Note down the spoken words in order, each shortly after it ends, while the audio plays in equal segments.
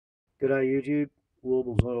G'day YouTube,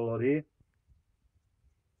 Warble's Not a Lot here.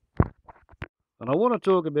 And I want to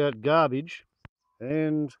talk about garbage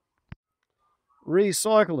and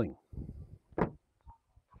recycling.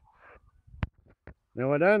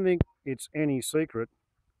 Now I don't think it's any secret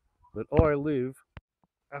that I live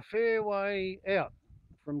a fair way out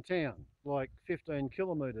from town, like 15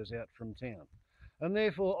 kilometres out from town. And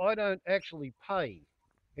therefore I don't actually pay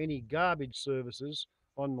any garbage services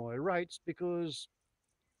on my rates because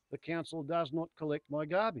the council does not collect my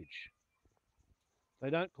garbage. They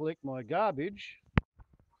don't collect my garbage,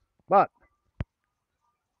 but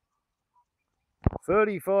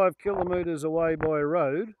 35 kilometres away by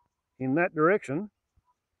road in that direction,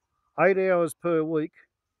 8 hours per week,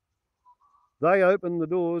 they open the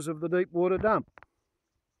doors of the deep water dump.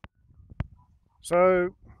 So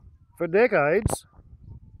for decades,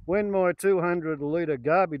 when my 200 litre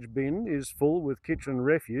garbage bin is full with kitchen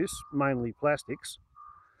refuse, mainly plastics,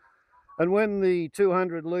 and when the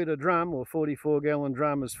 200 litre drum or 44 gallon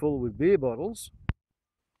drum is full with beer bottles,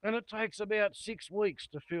 and it takes about 6 weeks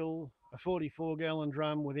to fill a 44 gallon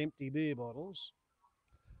drum with empty beer bottles,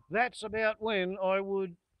 that's about when I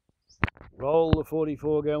would roll the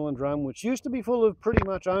 44 gallon drum, which used to be full of pretty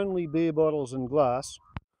much only beer bottles and glass,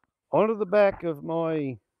 onto the back of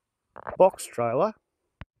my box trailer,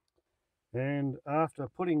 and after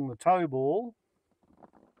putting the tow ball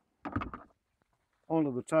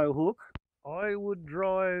onto the tow hook, I would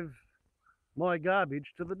drive my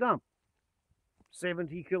garbage to the dump.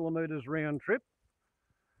 70 kilometres round trip,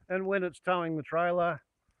 and when it's towing the trailer,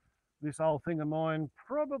 this old thing of mine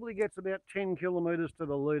probably gets about 10 kilometres to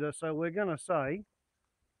the litre, so we're going to say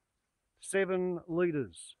 7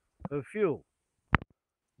 litres of fuel.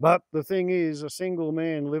 But the thing is, a single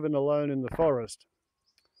man living alone in the forest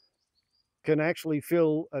can actually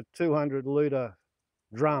fill a 200 litre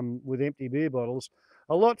drum with empty beer bottles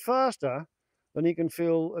a lot faster than he can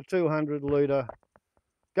fill a 200 litre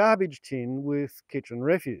garbage tin with kitchen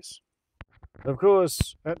refuse. Of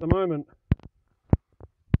course, at the moment,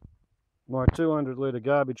 my 200 litre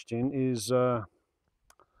garbage tin is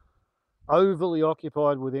overly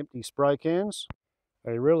occupied with empty spray cans,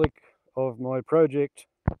 a relic of my project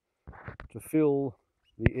to fill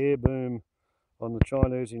the air boom on the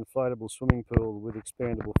Chinese inflatable swimming pool with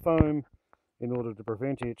expandable foam in order to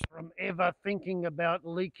prevent it from ever thinking about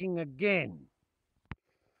leaking again.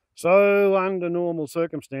 So under normal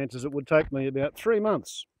circumstances, it would take me about 3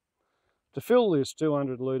 months to fill this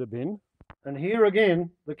 200 litre bin. And here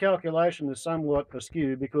again, the calculation is somewhat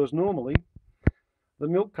askew because normally the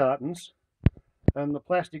milk cartons and the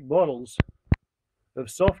plastic bottles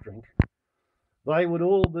of soft drink, they would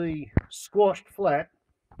all be squashed flat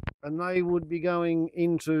and they would be going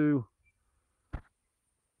into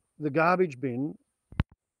the garbage bin,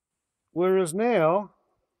 whereas now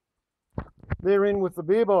they're in with the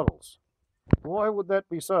beer bottles. Why would that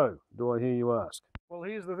be so, do I hear you ask? Well,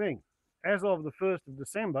 here's the thing. As of the 1st of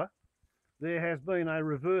December, there has been a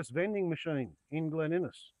reverse vending machine in Glen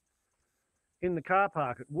Innes in the car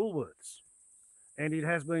park at Woolworths. And it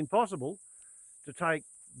has been possible to take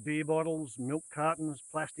beer bottles, milk cartons,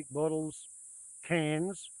 plastic bottles,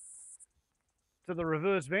 cans to the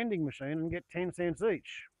reverse vending machine and get 10 cents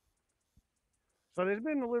each. So there's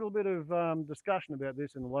been a little bit of discussion about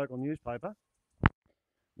this in the local newspaper.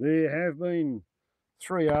 There have been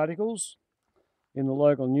 3 articles in the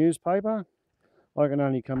local newspaper. I can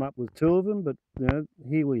only come up with 2 of them, but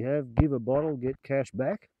here we have give a bottle, get cash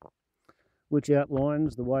back, which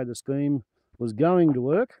outlines the way the scheme was going to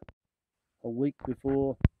work a week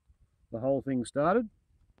before the whole thing started.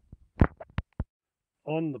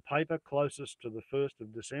 On the paper closest to the 1st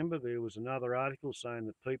of December, there was another article saying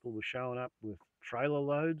that people were showing up with trailer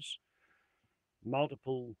loads,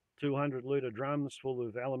 multiple 200 litre drums full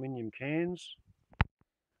of aluminium cans.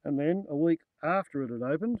 And then a week after it had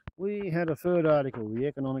opened, we had a 3rd article, The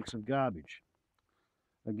Economics of Garbage,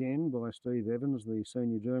 again by Steve Evans, the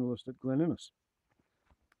senior journalist at Glen Innes.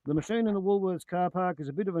 The machine in the Woolworths car park is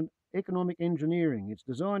a bit of an economic engineering. It's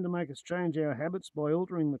designed to make us change our habits by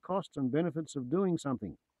altering the costs and benefits of doing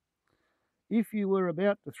something. If you were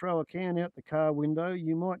about to throw a can out the car window,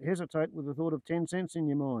 you might hesitate with the thought of 10 cents in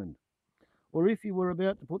your mind. Or if you were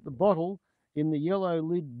about to put the bottle in the yellow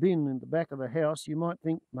lid bin in the back of the house, you might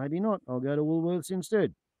think, maybe not, I'll go to Woolworths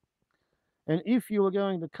instead. And if you were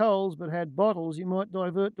going to Coles but had bottles, you might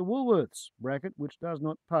divert to Woolworths, bracket, which does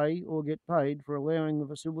not pay or get paid for allowing the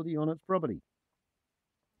facility on its property.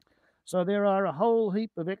 So there are a whole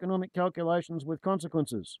heap of economic calculations with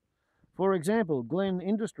consequences. For example, Glen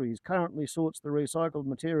Industries currently sorts the recycled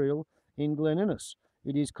material in Glen Innes.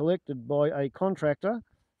 It is collected by a contractor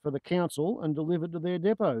for the council and delivered to their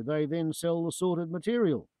depot. They then sell the sorted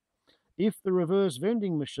material. If the reverse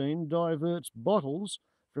vending machine diverts bottles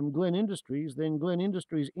from Glen Industries, then Glen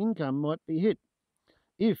Industries' income might be hit.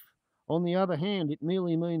 If, on the other hand, it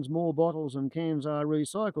merely means more bottles and cans are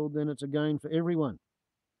recycled, then it's a gain for everyone.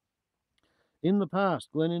 In the past,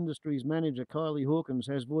 Glen Industries manager Kylie Hawkins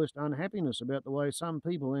has voiced unhappiness about the way some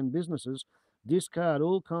people and businesses discard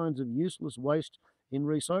all kinds of useless waste in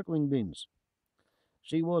recycling bins.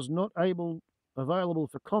 She was not available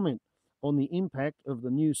for comment on the impact of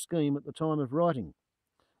the new scheme at the time of writing.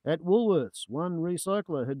 At Woolworths, one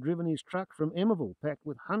recycler had driven his truck from Emmaville packed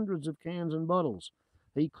with hundreds of cans and bottles.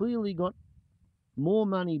 He clearly got more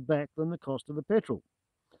money back than the cost of the petrol.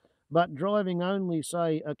 But driving only,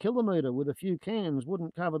 say, a kilometre with a few cans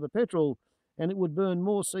wouldn't cover the petrol, and it would burn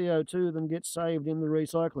more CO2 than gets saved in the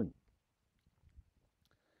recycling.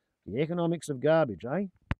 The economics of garbage, eh?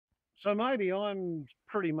 So maybe I'm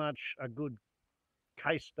pretty much a good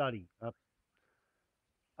case study,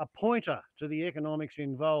 a pointer to the economics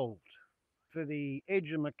involved for the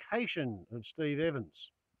edumacation of Steve Evans.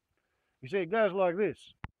 You see, it goes like this.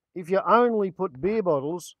 If you only put beer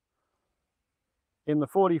bottles in the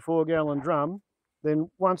 44-gallon drum, then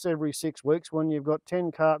once every 6 weeks, when you've got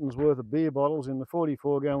 10 cartons worth of beer bottles in the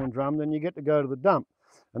 44-gallon drum, then you get to go to the dump.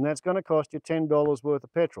 And that's going to cost you $10 worth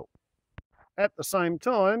of petrol. At the same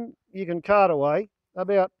time, you can cart away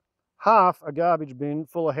about half a garbage bin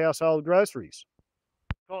full of household groceries.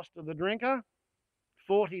 Cost of the drinker,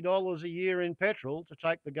 $40 a year in petrol to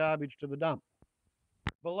take the garbage to the dump.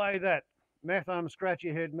 Below that, scratch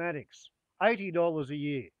your head Maddox, $80 a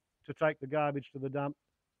year to take the garbage to the dump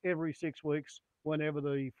every 6 weeks whenever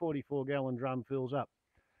the 44-gallon drum fills up.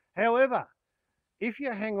 However, if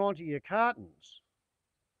you hang on to your cartons,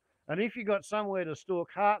 and if you've got somewhere to store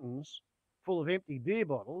cartons full of empty beer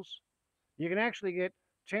bottles, you can actually get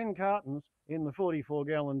 10 cartons in the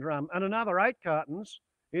 44-gallon drum and another 8 cartons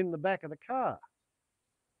in the back of the car.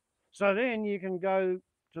 So then you can go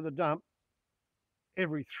to the dump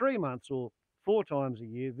every 3 months or 4 times a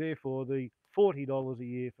year, therefore the $40 a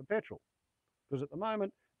year for petrol. Because at the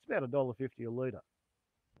moment, it's about $1.50 a litre.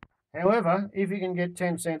 However, if you can get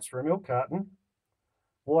 10 cents for a milk carton,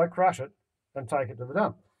 why crush it and take it to the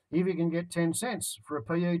dump? If you can get 10 cents for a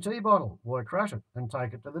PET bottle, why crush it and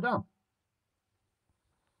take it to the dump?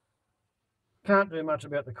 Can't do much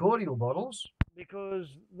about the cordial bottles because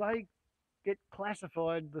they get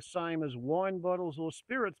classified the same as wine bottles or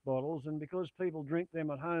spirits bottles, and because people drink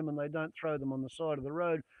them at home and they don't throw them on the side of the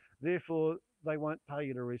road, therefore they won't pay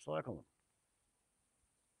you to recycle them.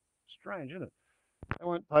 Strange, isn't it? They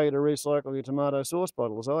won't pay you to recycle your tomato sauce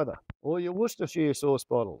bottles either, or your Worcestershire sauce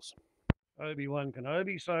bottles. Obi-Wan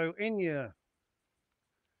Kenobi. So in your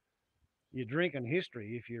drinking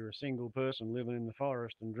history, if you're a single person living in the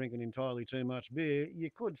forest and drinking entirely too much beer, you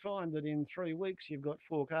could find that in 3 weeks you've got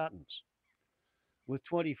 4 cartons with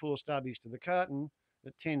 24 stubbies to the carton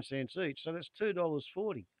at 10 cents each. So that's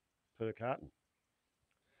 $2.40 per carton.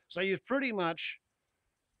 So you've pretty much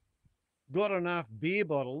got enough beer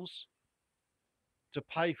bottles to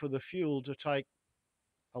pay for the fuel to take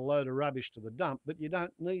a load of rubbish to the dump, but you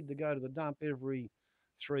don't need to go to the dump every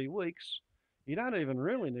 3 weeks. You don't even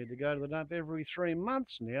really need to go to the dump every 3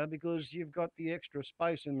 months now, because you've got the extra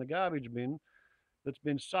space in the garbage bin that's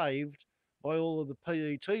been saved by all of the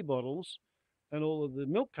PET bottles and all of the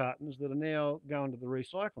milk cartons that are now going to the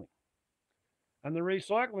recycling. And the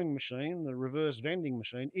recycling machine, the reverse vending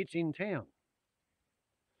machine, it's in town.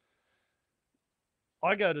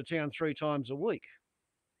 I go to town 3 times a week.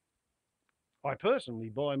 I personally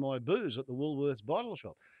buy my booze at the Woolworths bottle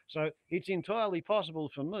shop. So it's entirely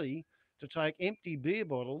possible for me to take empty beer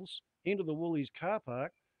bottles into the Woolies car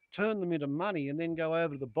park, turn them into money, and then go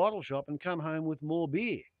over to the bottle shop and come home with more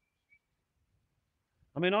beer.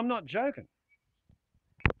 I mean, I'm not joking.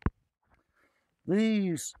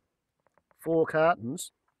 These 4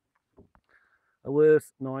 cartons are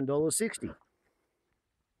worth $9.60.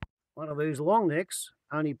 One of these long necks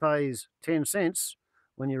only pays 10 cents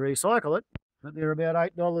when you recycle it, but they're about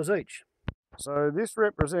 $8 each. So this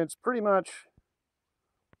represents pretty much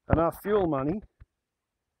enough fuel money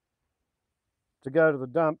to go to the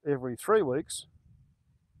dump every 3 weeks,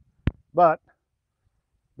 but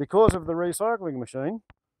because of the recycling machine.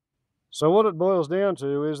 So what it boils down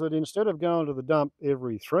to is that instead of going to the dump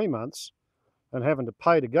every 3 months and having to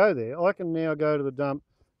pay to go there, I can now go to the dump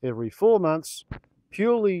every 4 months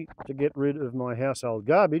purely to get rid of my household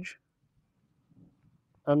garbage,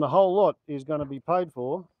 and the whole lot is going to be paid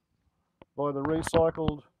for by the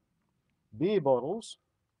recycled beer bottles,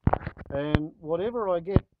 and whatever I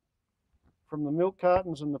get from the milk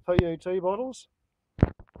cartons and the PET bottles,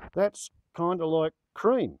 That's kind of like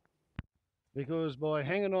cream, because by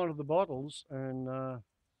hanging on to the bottles and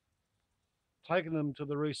taking them to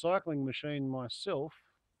the recycling machine myself,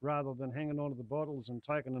 rather than hanging on to the bottles and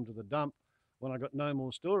taking them to the dump when I got no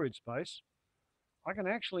more storage space, I can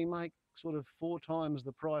actually make sort of 4 times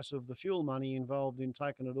the price of the fuel money involved in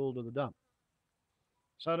taking it all to the dump.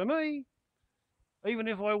 So to me, even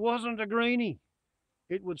if I wasn't a greenie,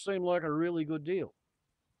 it would seem like a really good deal.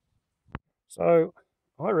 So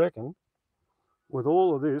I reckon with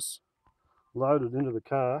all of this loaded into the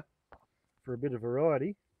car for a bit of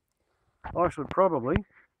variety, I should probably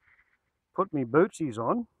put me bootsies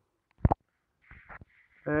on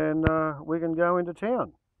and we can go into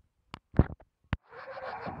town.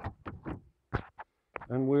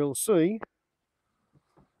 And we'll see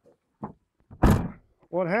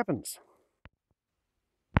what happens.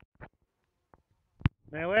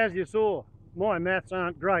 Now, as you saw, my maths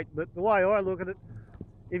aren't great, but the way I look at it,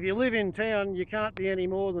 if you live in town, you can't be any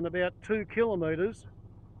more than about 2 kilometres,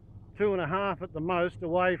 2.5 at the most,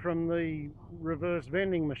 away from the reverse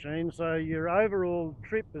vending machine. So your overall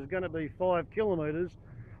trip is going to be 5 kilometres.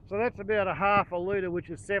 So that's about a half a litre, which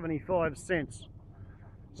is 75 cents.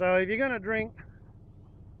 So if you're going to drink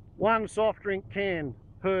 1 soft drink can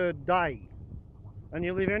per day, and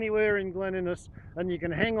you live anywhere in Glen Innes, and you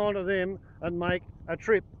can hang on to them and make a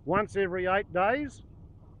trip once every 8 days,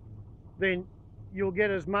 then you'll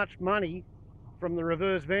get as much money from the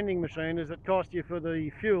reverse vending machine as it cost you for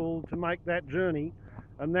the fuel to make that journey,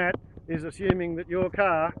 and that is assuming that your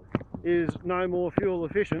car is no more fuel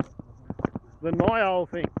efficient than my old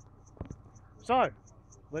thing. So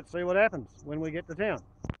let's see what happens when we get to town.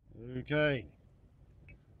 Okay,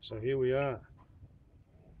 so here we are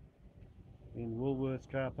in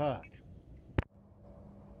Woolworths car park.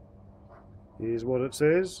 Here's what it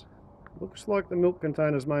says. Looks like the milk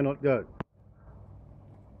containers may not go,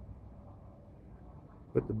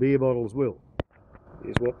 but the beer bottles will.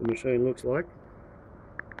 Here's what the machine looks like.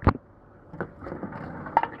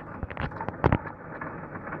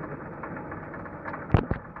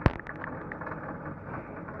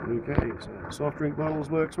 Okay, so soft drink bottles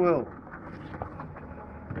works well.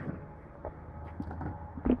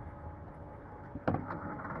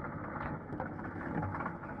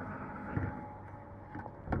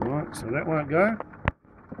 Right, so that won't go.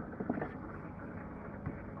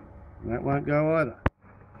 That won't go either.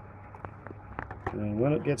 And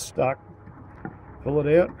when it gets stuck, pull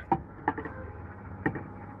it out.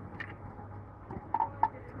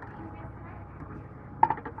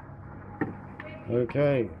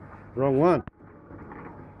 Okay, wrong one.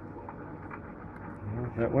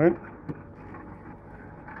 That went.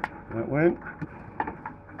 That went.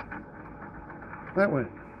 That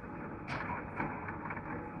went.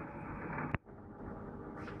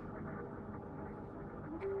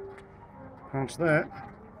 Punch that,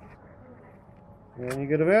 and you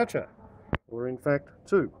get a voucher, or in fact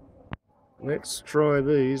 2. Let's try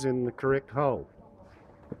these in the correct hole.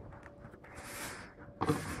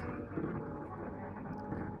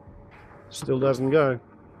 Still doesn't go.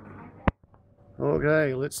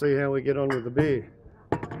 Okay, let's see how we get on with the beer.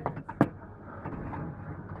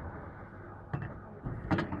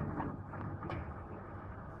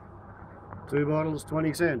 Two bottles,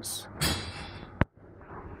 20 cents.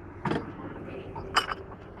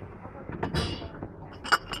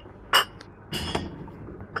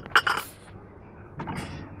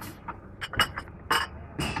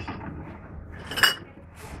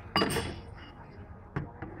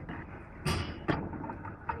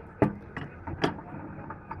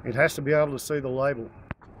 It has to be able to see the label.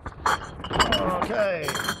 Okay.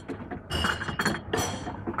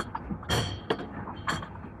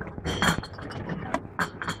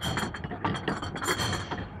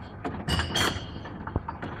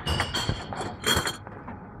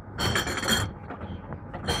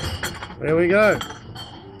 There we go.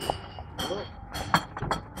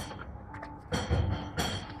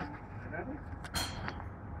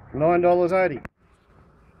 $9.80.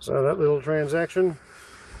 So that little transaction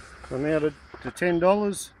amounted to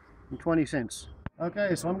 $10.20.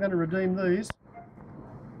 Okay, so I'm going to redeem these.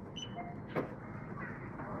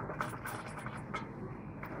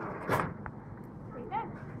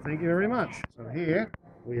 Thank you very much. So here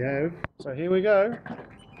we have, so here we go.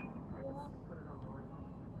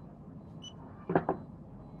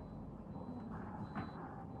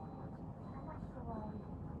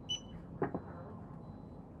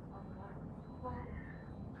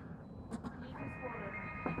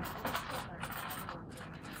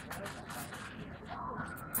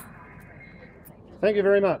 Thank you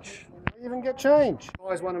very much. I even get change.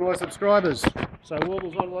 Always one of my subscribers. So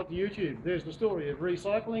warbles on like the YouTube. There's the story of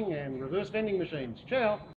recycling and reverse vending machines. Ciao!